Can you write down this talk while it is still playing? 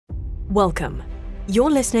Welcome.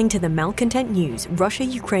 You're listening to the Malcontent News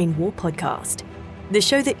Russia-Ukraine War podcast, the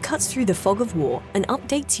show that cuts through the fog of war and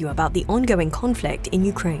updates you about the ongoing conflict in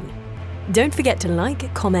Ukraine. Don't forget to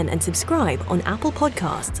like, comment, and subscribe on Apple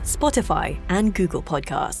Podcasts, Spotify, and Google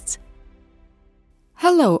Podcasts.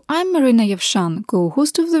 Hello, I'm Marina Yevshan,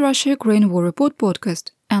 co-host of the Russia-Ukraine War Report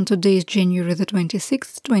podcast, and today is January the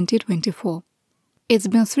 26th, 2024. It's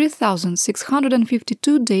been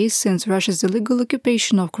 3,652 days since Russia's illegal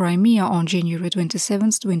occupation of Crimea on January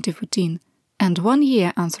 27, 2014, and 1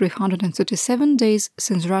 year and 337 days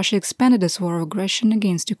since Russia expanded its war of aggression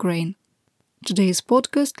against Ukraine. Today's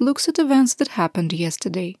podcast looks at events that happened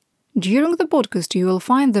yesterday. During the podcast, you will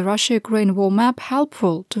find the Russia-Ukraine war map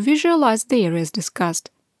helpful to visualize the areas discussed.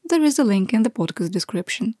 There is a link in the podcast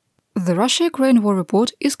description. The Russia-Ukraine War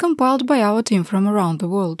Report is compiled by our team from around the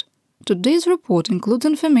world. Today's report includes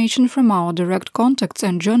information from our direct contacts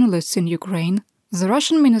and journalists in Ukraine, the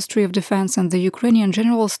Russian Ministry of Defense and the Ukrainian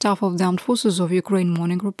General Staff of the Armed Forces of Ukraine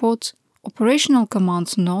morning reports, operational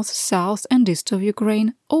commands north, south and east of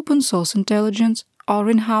Ukraine, open source intelligence, our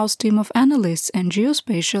in-house team of analysts and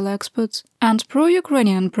geospatial experts, and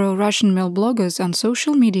pro-Ukrainian and pro-Russian male bloggers and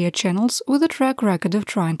social media channels with a track record of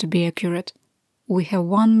trying to be accurate. We have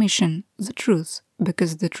one mission: the truth,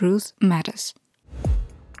 because the truth matters.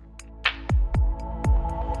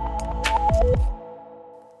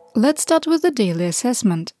 Let's start with the daily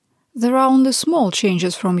assessment. There are only small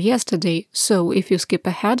changes from yesterday, so if you skip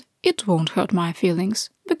ahead, it won't hurt my feelings,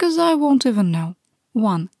 because I won't even know.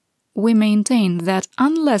 1. We maintain that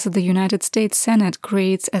unless the United States Senate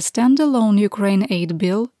creates a standalone Ukraine aid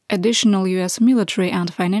bill, additional US military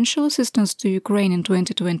and financial assistance to Ukraine in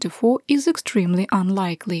 2024 is extremely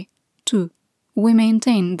unlikely. 2. We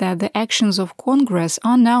maintain that the actions of Congress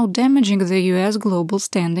are now damaging the US global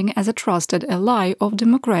standing as a trusted ally of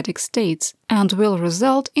democratic states and will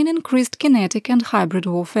result in increased kinetic and hybrid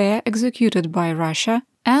warfare executed by Russia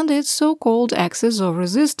and its so-called axis of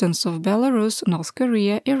resistance of Belarus, North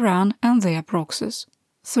Korea, Iran and their proxies.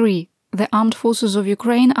 3. The armed forces of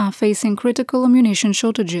Ukraine are facing critical ammunition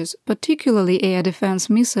shortages, particularly air defense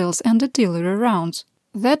missiles and artillery rounds,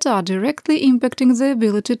 that are directly impacting the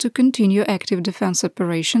ability to continue active defense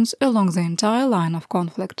operations along the entire line of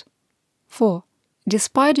conflict. 4.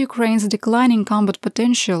 Despite Ukraine's declining combat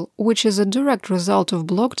potential, which is a direct result of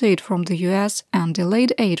blocked aid from the US and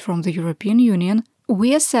delayed aid from the European Union,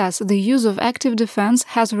 we assess the use of active defense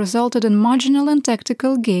has resulted in marginal and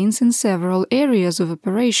tactical gains in several areas of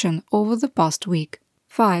operation over the past week.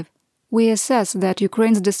 5. We assess that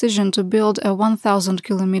Ukraine's decision to build a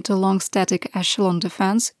 1,000-kilometer-long static echelon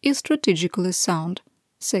defense is strategically sound.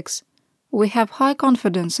 6. We have high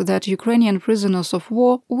confidence that Ukrainian prisoners of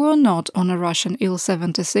war were not on a Russian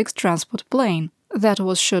Il-76 transport plane that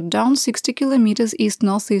was shot down 60 kilometers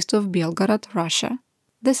east-northeast of Belgorod, Russia.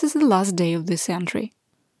 This is the last day of this entry.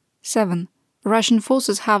 7. Russian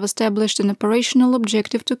forces have established an operational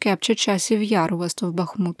objective to capture Chasiv Yar west of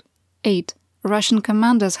Bakhmut. 8. Russian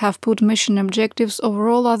commanders have put mission objectives over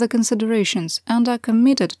all other considerations and are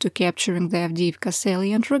committed to capturing the Avdiivka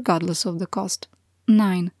salient regardless of the cost.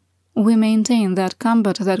 9. We maintain that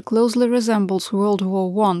combat that closely resembles World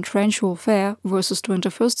War I trench warfare versus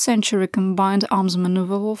 21st century combined arms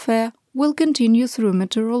maneuver warfare will continue through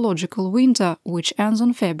meteorological winter, which ends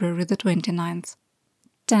on February the 29th.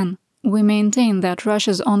 10. We maintain that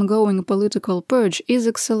Russia's ongoing political purge is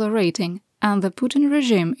accelerating, and the Putin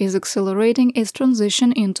regime is accelerating its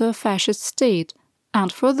transition into a fascist state,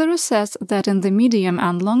 and further assess that in the medium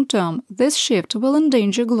and long term this shift will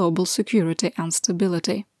endanger global security and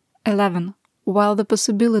stability. 11. While the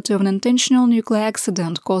possibility of an intentional nuclear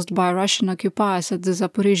accident caused by Russian occupiers at the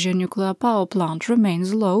Zaporizhzhia nuclear power plant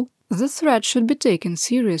remains low, the threat should be taken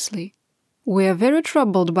seriously. We are very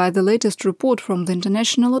troubled by the latest report from the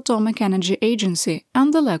International Atomic Energy Agency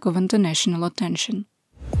and the lack of international attention.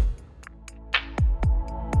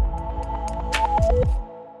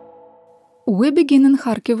 We begin in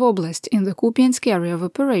Kharkiv Oblast in the Kupiansk area of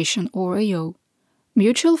operation, or AO.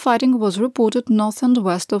 Mutual fighting was reported north and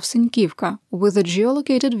west of Sinkivka, with a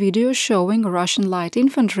geolocated video showing Russian light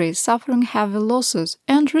infantry suffering heavy losses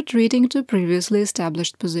and retreating to previously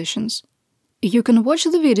established positions. You can watch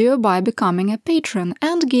the video by becoming a patron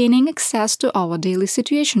and gaining access to our daily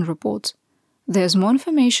situation reports. There's more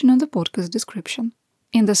information in the podcast description.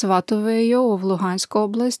 In the Svatovo AO of Luhansk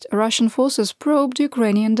Oblast, Russian forces probed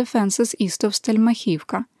Ukrainian defenses east of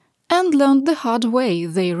Stelmachivka and learned the hard way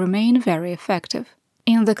they remain very effective.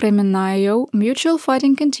 In the Kremenna AO, mutual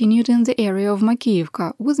fighting continued in the area of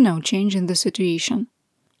Makiivka with no change in the situation.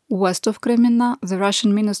 West of Kreminna, the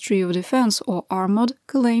Russian Ministry of Defense, or Armod,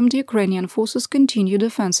 claimed Ukrainian forces continued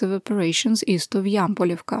offensive operations east of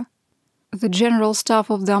Yampolivka. The General Staff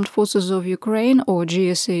of the Armed Forces of Ukraine, or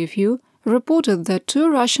GSAFU, reported that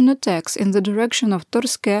 2 Russian attacks in the direction of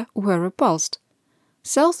Torske were repulsed.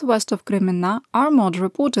 Southwest of Kreminna, Armod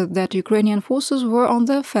reported that Ukrainian forces were on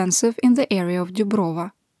the offensive in the area of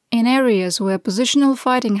Dubrova. In areas where positional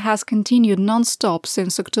fighting has continued non-stop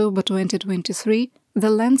since October 2023, the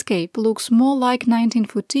landscape looks more like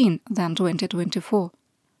 1914 than 2024.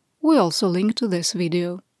 We also link to this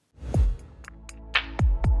video.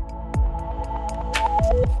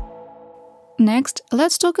 Next,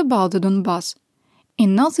 let's talk about the Donbas.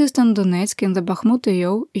 In northeastern Donetsk in the Bakhmut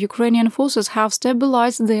AO, Ukrainian forces have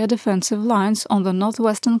stabilized their defensive lines on the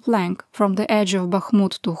northwestern flank from the edge of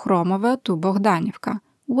Bakhmut to Khromove to Bogdanivka,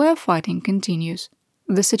 where fighting continues.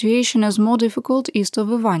 The situation is more difficult east of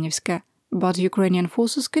Ivanivske, but Ukrainian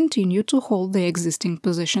forces continue to hold their existing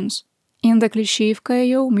positions. In the Klishchiivka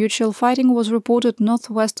AO, mutual fighting was reported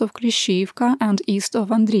northwest of Klishchiivka and east of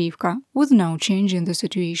Andriivka, with no change in the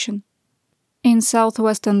situation. In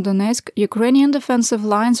southwestern Donetsk, Ukrainian defensive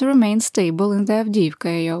lines remain stable in the Avdiivka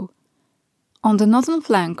AO. On the northern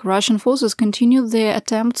flank, Russian forces continued their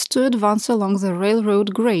attempts to advance along the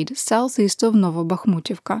railroad grade southeast of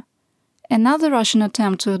Novobakhmutivka. Another Russian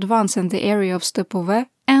attempt to advance in the area of Stepove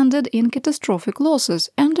ended in catastrophic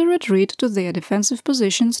losses and a retreat to their defensive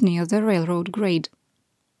positions near the railroad grade.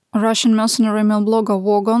 Russian mercenary mill blogger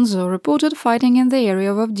War Gonzo reported fighting in the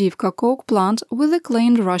area of Avdiivka coke plant with a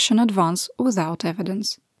claimed Russian advance without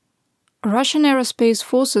evidence. Russian aerospace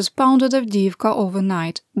forces pounded Avdiivka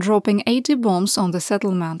overnight, dropping 80 bombs on the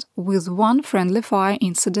settlement, with 1 friendly fire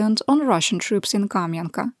incident on Russian troops in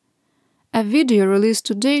Kamyanka. A video released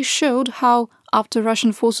today showed how, after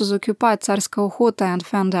Russian forces occupied Tsarska Okhota and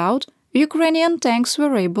fanned out, Ukrainian tanks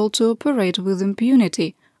were able to operate with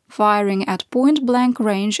impunity, firing at point-blank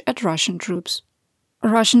range at Russian troops.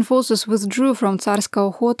 Russian forces withdrew from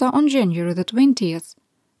Tsarska Okhota on January the 20th.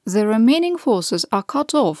 The remaining forces are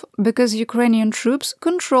cut off because Ukrainian troops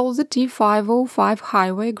control the T-505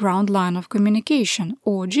 highway ground line of communication,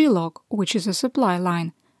 or GLOC, which is a supply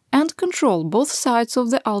line, and control both sides of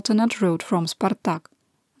the alternate route from Spartak.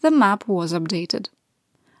 The map was updated.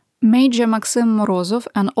 Major Maxim Morozov,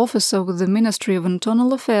 an officer with the Ministry of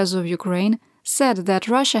Internal Affairs of Ukraine, said that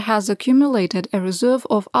Russia has accumulated a reserve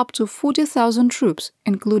of up to 40,000 troops,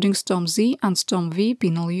 including Storm Z and Storm V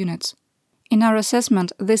penal units. In our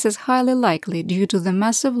assessment, this is highly likely due to the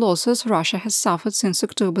massive losses Russia has suffered since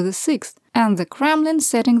October the 6th and the Kremlin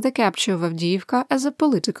setting the capture of Avdiivka as a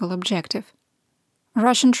political objective.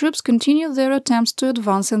 Russian troops continue their attempts to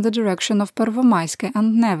advance in the direction of Pervomaiske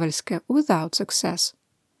and Nevelske without success.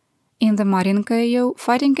 In the Marinka AO,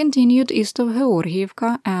 fighting continued east of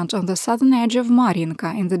Georgiivka and on the southern edge of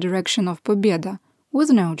Marinka in the direction of Pobeda, with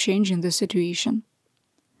no change in the situation.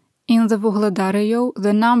 In the Vuhledar AO,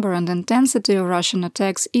 the number and intensity of Russian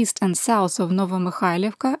attacks east and south of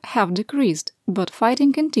Novomykhailivka have decreased, but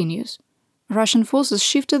fighting continues. Russian forces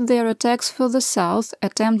shifted their attacks further south,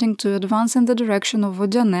 attempting to advance in the direction of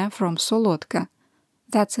Vodyane from Solotka.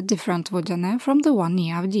 That's a different Vodyane from the one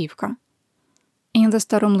near Avdiivka. In the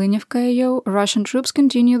Staromlynivka AO, Russian troops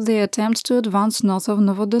continued their attempts to advance north of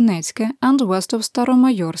Novodonetsk and west of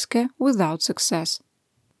Staromayorsk without success.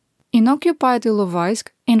 In occupied Ilovaisk,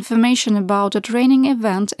 information about a training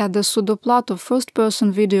event at the Sudoplato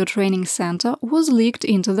first-person video training center was leaked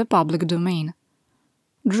into the public domain.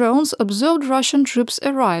 Drones observed Russian troops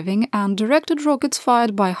arriving and directed rockets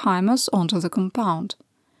fired by HIMARS onto the compound.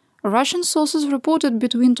 Russian sources reported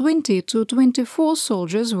between 20 to 24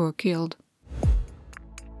 soldiers were killed.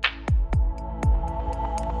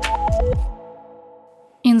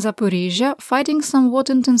 In Zaporizhia, fighting somewhat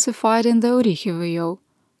intensified in the Orikhiv AO.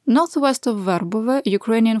 Northwest of Verbove,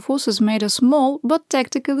 Ukrainian forces made a small but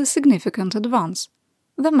tactically significant advance.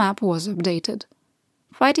 The map was updated.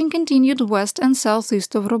 Fighting continued west and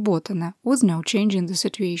southeast of Robotine, with no change in the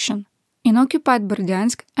situation. In occupied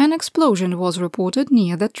Berdyansk, an explosion was reported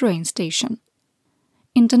near the train station.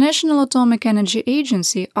 International Atomic Energy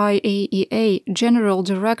Agency (IAEA) General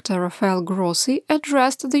Director Rafael Grossi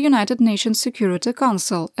addressed the United Nations Security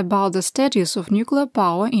Council about the status of nuclear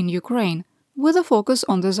power in Ukraine, with a focus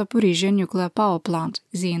on the Zaporizhia nuclear power plant,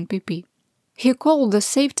 ZNPP. He called the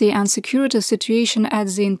safety and security situation at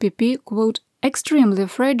ZNPP, quote, extremely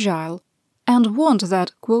fragile, and warned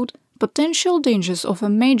that, quote, potential dangers of a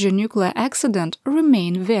major nuclear accident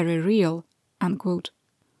remain very real, unquote.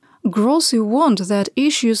 Grossi warned that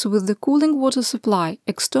issues with the cooling water supply,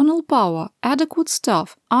 external power, adequate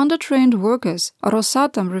staff, undertrained workers,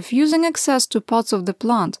 Rosatom refusing access to parts of the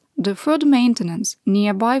plant, deferred maintenance,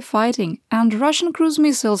 nearby fighting, and Russian cruise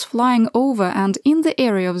missiles flying over and in the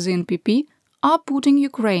area of the NPP are putting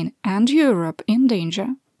Ukraine and Europe in danger.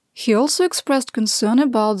 He also expressed concern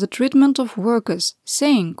about the treatment of workers,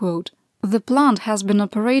 saying, quote, "The plant has been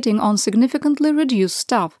operating on significantly reduced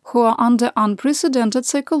staff who are under unprecedented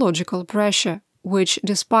psychological pressure, which,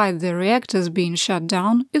 despite the reactors being shut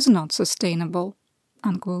down, is not sustainable."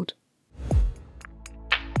 Unquote.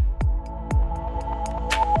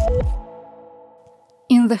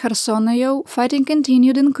 In the Kherson AO, fighting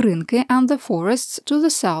continued in Krynky and the forests to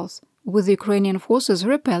the south, with Ukrainian forces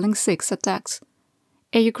repelling 6 attacks.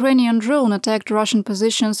 A Ukrainian drone attacked Russian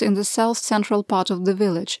positions in the south-central part of the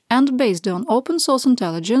village, and based on open-source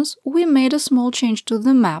intelligence, we made a small change to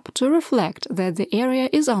the map to reflect that the area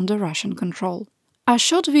is under Russian control. A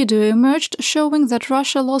short video emerged showing that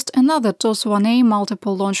Russia lost another TOS-1A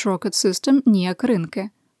multiple launch rocket system near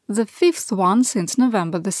Krynky, the 5th one since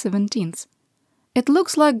November the 17th. It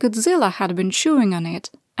looks like Godzilla had been chewing on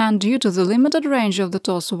it, and due to the limited range of the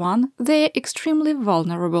TOS-1, they are extremely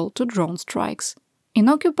vulnerable to drone strikes. In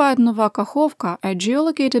occupied Nova Kakhovka, a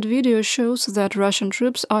geolocated video shows that Russian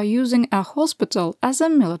troops are using a hospital as a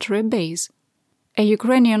military base. A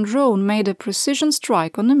Ukrainian drone made a precision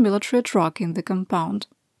strike on a military truck in the compound.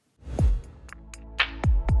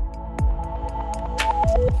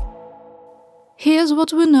 Here's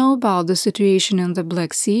what we know about the situation in the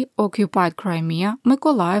Black Sea, occupied Crimea,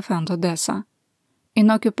 Mykolaiv and Odessa. In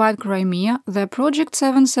occupied Crimea, the Project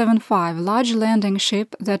 775 large landing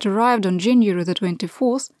ship that arrived on January the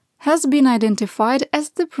 24th has been identified as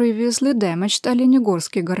the previously damaged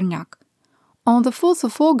Olenegorsk Gornyak. On the 4th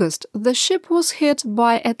of August, the ship was hit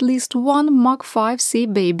by at least one Mach 5 Sea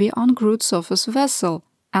Baby uncrewed surface vessel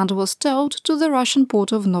and was towed to the Russian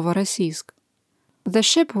port of Novorossiysk. The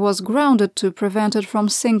ship was grounded to prevent it from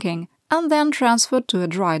sinking and then transferred to a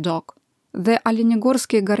dry dock. The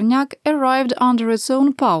Olenegorsk Gornyak arrived under its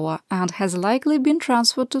own power and has likely been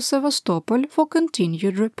transferred to Sevastopol for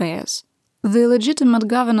continued repairs. The legitimate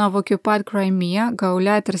governor of occupied Crimea,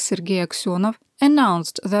 Gauleiter Sergei Aksyonov,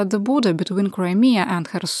 announced that the border between Crimea and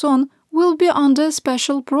Kherson will be under a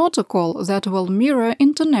special protocol that will mirror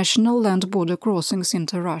international land border crossings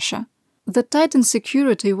into Russia. The tightened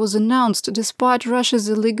security was announced despite Russia's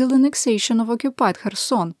illegal annexation of occupied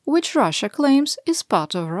Kherson, which Russia claims is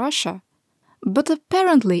part of Russia. But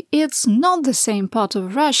apparently it's not the same part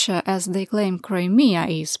of Russia as they claim Crimea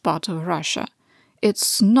is part of Russia.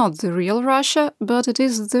 It's not the real Russia, but it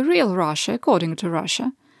is the real Russia according to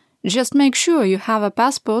Russia. Just make sure you have a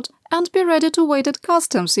passport and be ready to wait at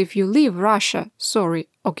customs if you leave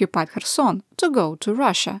occupied Kherson, to go to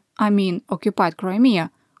Russia, occupied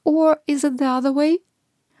Crimea. Or is it the other way?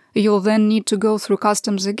 You'll then need to go through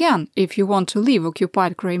customs again if you want to leave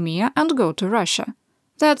occupied Crimea and go to Russia.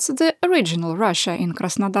 That's the original Russia in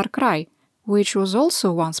Krasnodar Krai, which was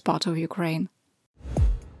also once part of Ukraine.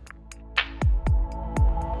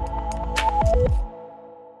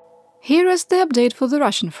 Here is the update for the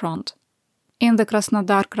Russian front. In the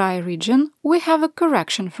Krasnodar Krai region, we have a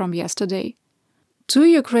correction from yesterday. 2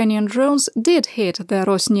 Ukrainian drones did hit the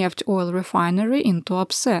Rosneft oil refinery in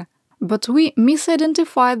Tuapse, but we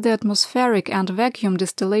misidentified the atmospheric and vacuum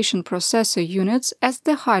distillation processor units as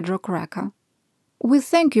the hydrocracker. We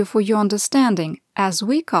thank you for your understanding as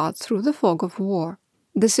we cut through the fog of war.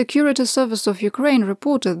 The Security Service of Ukraine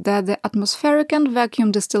reported that the atmospheric and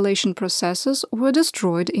vacuum distillation processes were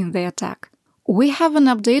destroyed in the attack. We have an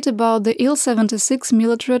update about the Il-76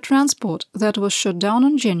 military transport that was shot down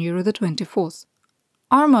on January the 24th.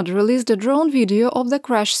 Armored released a drone video of the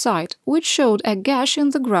crash site, which showed a gash in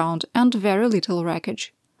the ground and very little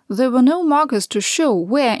wreckage. There were no markers to show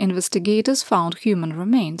where investigators found human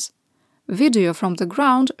remains. Video from the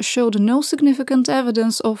ground showed no significant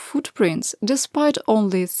evidence of footprints despite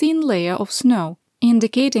only a thin layer of snow,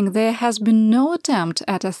 indicating there has been no attempt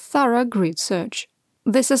at a thorough grid search.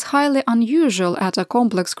 This is highly unusual at a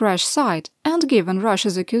complex crash site and given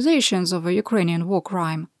Russia's accusations of a Ukrainian war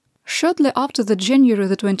crime. Shortly after the January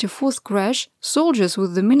the 24th crash, soldiers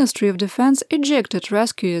with the Ministry of Defense ejected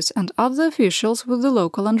rescuers and other officials with the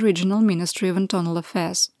local and regional Ministry of Internal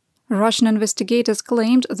Affairs. Russian investigators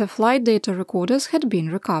claimed the flight data recorders had been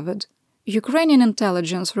recovered. Ukrainian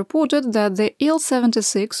intelligence reported that the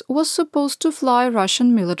Il-76 was supposed to fly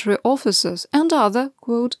Russian military officers and other,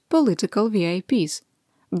 quote, political VIPs.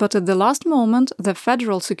 But at the last moment, the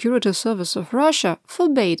Federal Security Service of Russia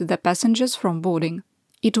forbade the passengers from boarding.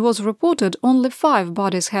 It was reported only 5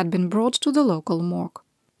 bodies had been brought to the local morgue.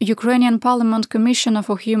 Ukrainian Parliament Commissioner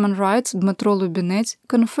for Human Rights Dmytro Lubinets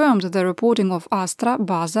confirmed the reporting of Astra,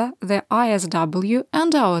 Baza, the ISW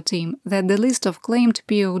and our team that the list of claimed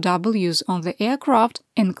POWs on the aircraft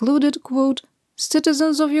included, quote,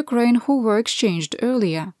 citizens of Ukraine who were exchanged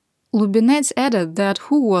earlier. Lubinets added that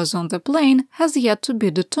who was on the plane has yet to be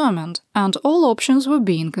determined, and all options were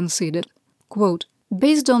being considered. Quote,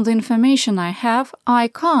 based on the information I have, I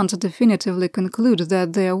can't definitively conclude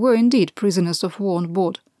that there were indeed prisoners of war on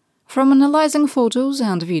board. From analyzing photos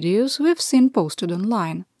and videos we've seen posted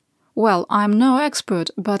online. Well, I'm no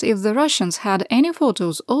expert, but if the Russians had any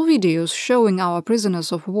photos or videos showing our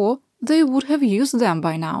prisoners of war, they would have used them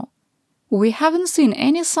by now. We haven't seen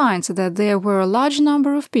any signs that there were a large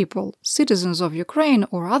number of people, citizens of Ukraine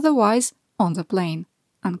or otherwise, on the plane."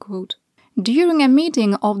 Unquote. During a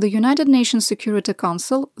meeting of the United Nations Security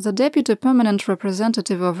Council, the Deputy Permanent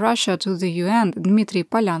Representative of Russia to the UN, Dmitry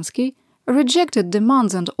Polyansky, rejected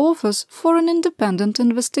demands and offers for an independent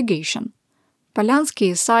investigation.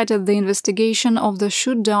 Polyansky cited the investigation of the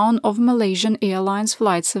shoot-down of Malaysian Airlines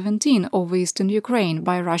Flight 17 over eastern Ukraine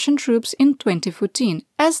by Russian troops in 2014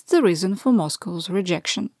 as the reason for Moscow's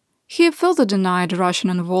rejection. He further denied Russian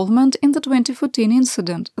involvement in the 2014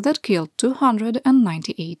 incident that killed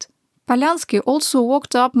 298. Polyansky also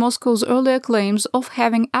walked up Moscow's earlier claims of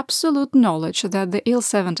having absolute knowledge that the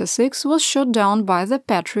Il-76 was shot down by the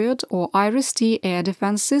Patriot or IRIS-T air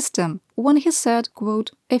defense system, when he said,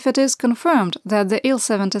 quote, if it is confirmed that the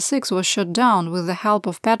Il-76 was shot down with the help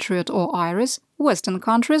of Patriot or IRIS, Western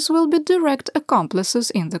countries will be direct accomplices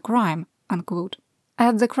in the crime. Unquote.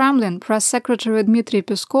 At the Kremlin, Press Secretary Dmitry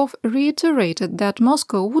Peskov reiterated that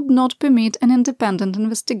Moscow would not permit an independent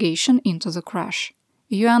investigation into the crash.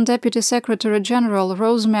 UN Deputy Secretary-General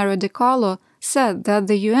Rosemary DiCarlo said that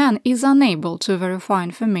the UN is unable to verify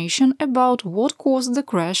information about what caused the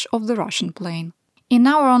crash of the Russian plane. In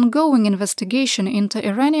our ongoing investigation into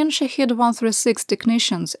Iranian Shahed-136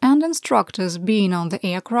 technicians and instructors being on the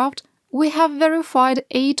aircraft, we have verified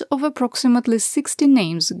 8 of approximately 60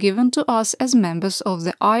 names given to us as members of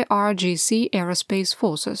the IRGC Aerospace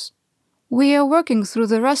Forces. We are working through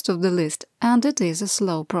the rest of the list, and it is a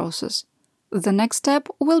slow process. The next step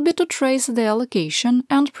will be to trace their location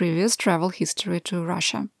and previous travel history to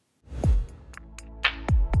Russia.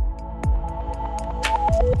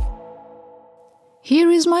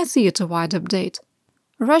 Here is my theater-wide update.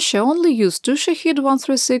 Russia only used 2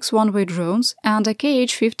 Shahed-136 one-way drones and a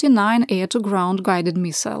Kh-59 air-to-ground guided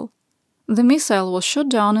missile. The missile was shot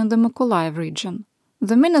down in the Mykolaiv region.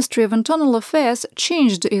 The Ministry of Internal Affairs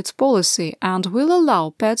changed its policy and will allow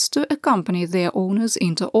pets to accompany their owners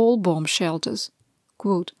into all bomb shelters.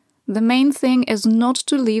 Quote, the main thing is not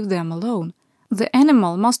to leave them alone. The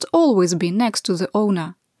animal must always be next to the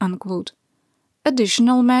owner. Unquote.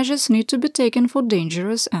 Additional measures need to be taken for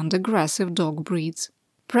dangerous and aggressive dog breeds.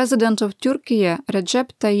 President of Turkey, Recep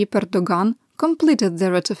Tayyip Erdogan, completed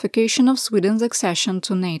the ratification of Sweden's accession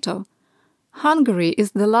to NATO. Hungary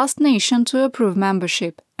is the last nation to approve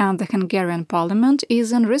membership, and the Hungarian parliament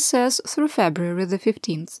is in recess through February the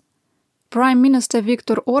 15th. Prime Minister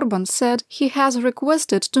Viktor Orban said he has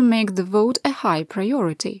requested to make the vote a high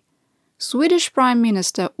priority. Swedish Prime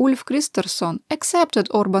Minister Ulf Kristersson accepted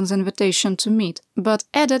Orban's invitation to meet, but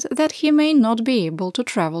added that he may not be able to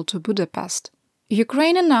travel to Budapest.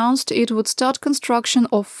 Ukraine announced it would start construction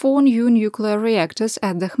of 4 new nuclear reactors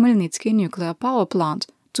at the Khmelnytsky nuclear power plant,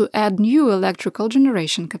 to add new electrical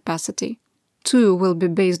generation capacity. 2 will be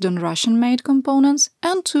based on Russian-made components,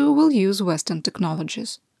 and 2 will use Western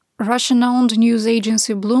technologies. Russian-owned news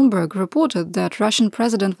agency Bloomberg reported that Russian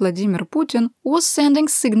President Vladimir Putin was sending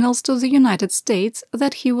signals to the United States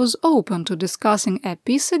that he was open to discussing a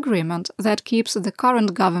peace agreement that keeps the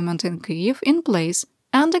current government in Kyiv in place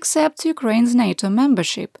and accepts Ukraine's NATO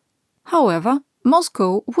membership. However,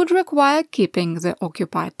 Moscow would require keeping the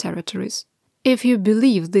occupied territories. If you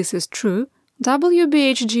believe this is true,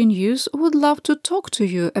 WBHG News would love to talk to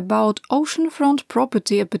you about oceanfront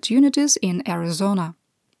property opportunities in Arizona.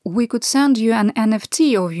 We could send you an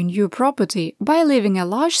NFT of your new property by leaving a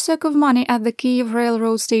large sack of money at the Kyiv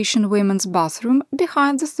railroad station women's bathroom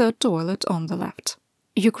behind the third toilet on the left.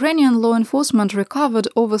 Ukrainian law enforcement recovered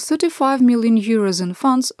over 35 million euros in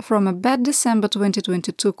funds from a bad December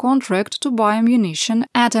 2022 contract to buy ammunition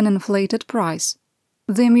at an inflated price.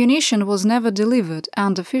 The ammunition was never delivered,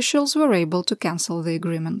 and officials were able to cancel the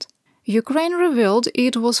agreement. Ukraine revealed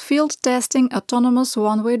it was field-testing autonomous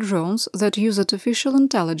one-way drones that use artificial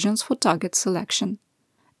intelligence for target selection.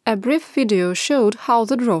 A brief video showed how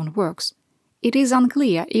the drone works. It is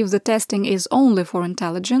unclear if the testing is only for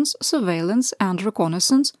intelligence, surveillance and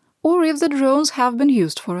reconnaissance, or if the drones have been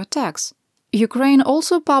used for attacks. Ukraine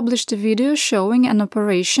also published a video showing an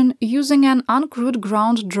operation using an uncrewed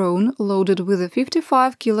ground drone loaded with a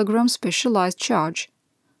 55-kilogram specialized charge.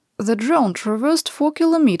 The drone traversed 4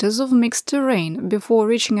 kilometers of mixed terrain before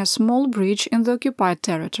reaching a small breach in the occupied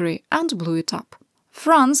territory and blew it up.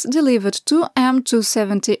 France delivered 2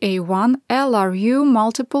 M270A1 LRU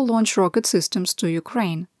multiple launch rocket systems to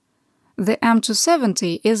Ukraine. The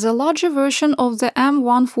M270 is a larger version of the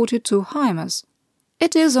M142 HIMARS.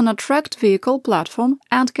 It is on a tracked vehicle platform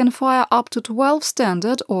and can fire up to 12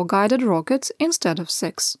 standard or guided rockets instead of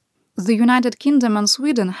 6. The United Kingdom and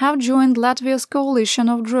Sweden have joined Latvia's coalition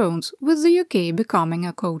of drones, with the UK becoming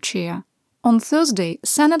a co-chair. On Thursday,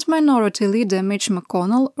 Senate Minority Leader Mitch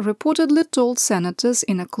McConnell reportedly told senators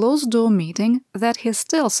in a closed-door meeting that he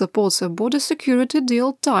still supports a border security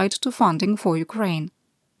deal tied to funding for Ukraine.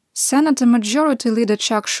 Senate Majority Leader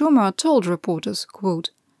Chuck Schumer told reporters, quote,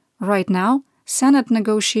 "Right now, Senate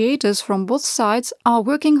negotiators from both sides are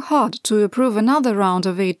working hard to approve another round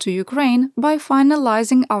of aid to Ukraine by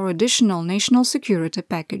finalizing our additional national security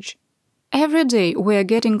package. Every day we are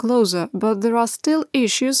getting closer, but there are still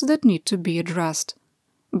issues that need to be addressed.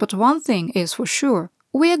 But one thing is for sure,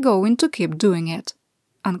 we are going to keep doing it."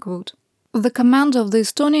 Unquote. The commander of the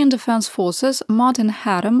Estonian Defense Forces, Martin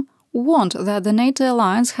Herem, warned that the NATO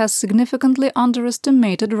alliance has significantly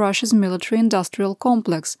underestimated Russia's military-industrial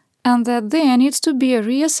complex and that there needs to be a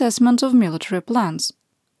reassessment of military plans.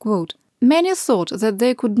 Quote, "Many thought that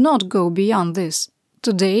they could not go beyond this.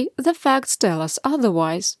 Today, the facts tell us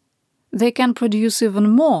otherwise. They can produce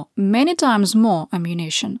even more, many times more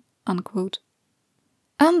ammunition." Unquote.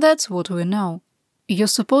 And that's what we know.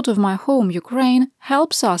 Your support of my home, Ukraine,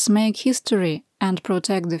 helps us make history and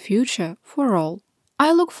protect the future for all.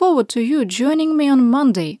 I look forward to you joining me on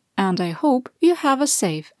Monday, and I hope you have a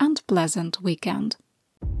safe and pleasant weekend.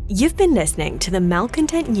 You've been listening to the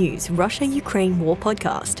Malcontent News Russia-Ukraine War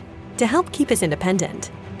podcast. To help keep us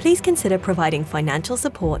independent, please consider providing financial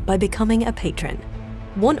support by becoming a patron.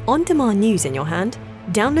 Want on-demand news in your hand?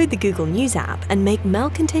 Download the Google News app and make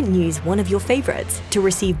Malcontent News one of your favorites to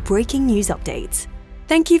receive breaking news updates.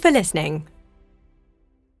 Thank you for listening.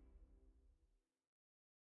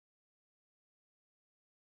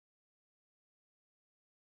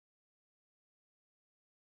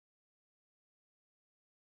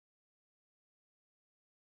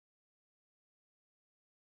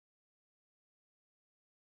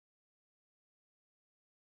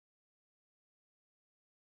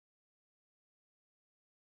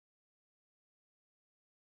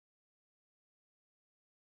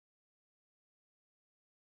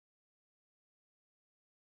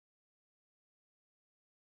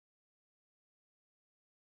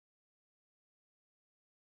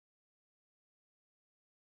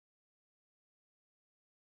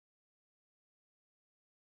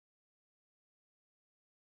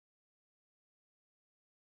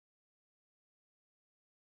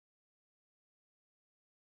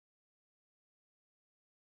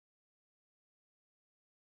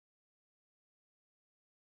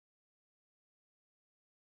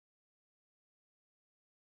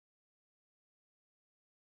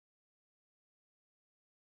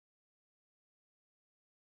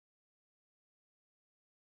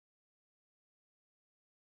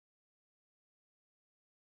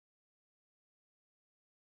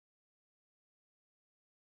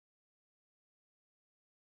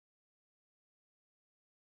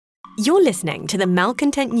 You're listening to the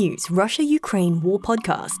Malcontent News Russia-Ukraine War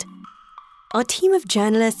podcast. Our team of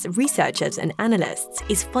journalists, researchers, and analysts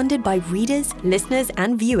is funded by readers, listeners,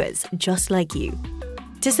 and viewers just like you.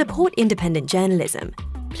 To support independent journalism,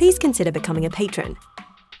 please consider becoming a patron.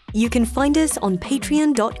 You can find us on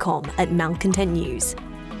patreon.com@Malcontent News.